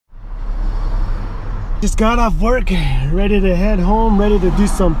Just got off work, ready to head home, ready to do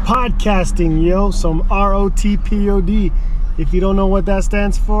some podcasting, yo. Some ROTPOD. If you don't know what that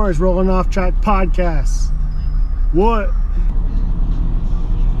stands for, it's Rolling Off Track Podcasts. What?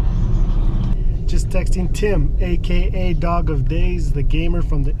 Just texting Tim, aka Dog of Days, the gamer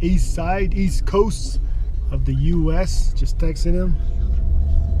from the east coast of the US. Just texting him.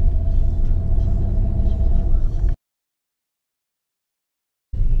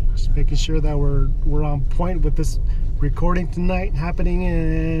 Just making sure that we're on point with this recording tonight, happening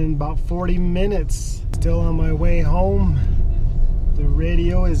in about 40 minutes. Still on my way home. The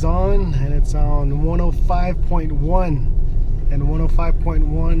radio is on and it's on 105.1, and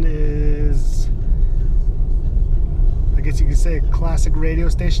 105.1 is, I guess you could say, a classic radio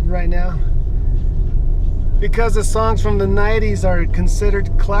station right now, because the songs from the 90s are considered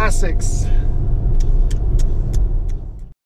classics.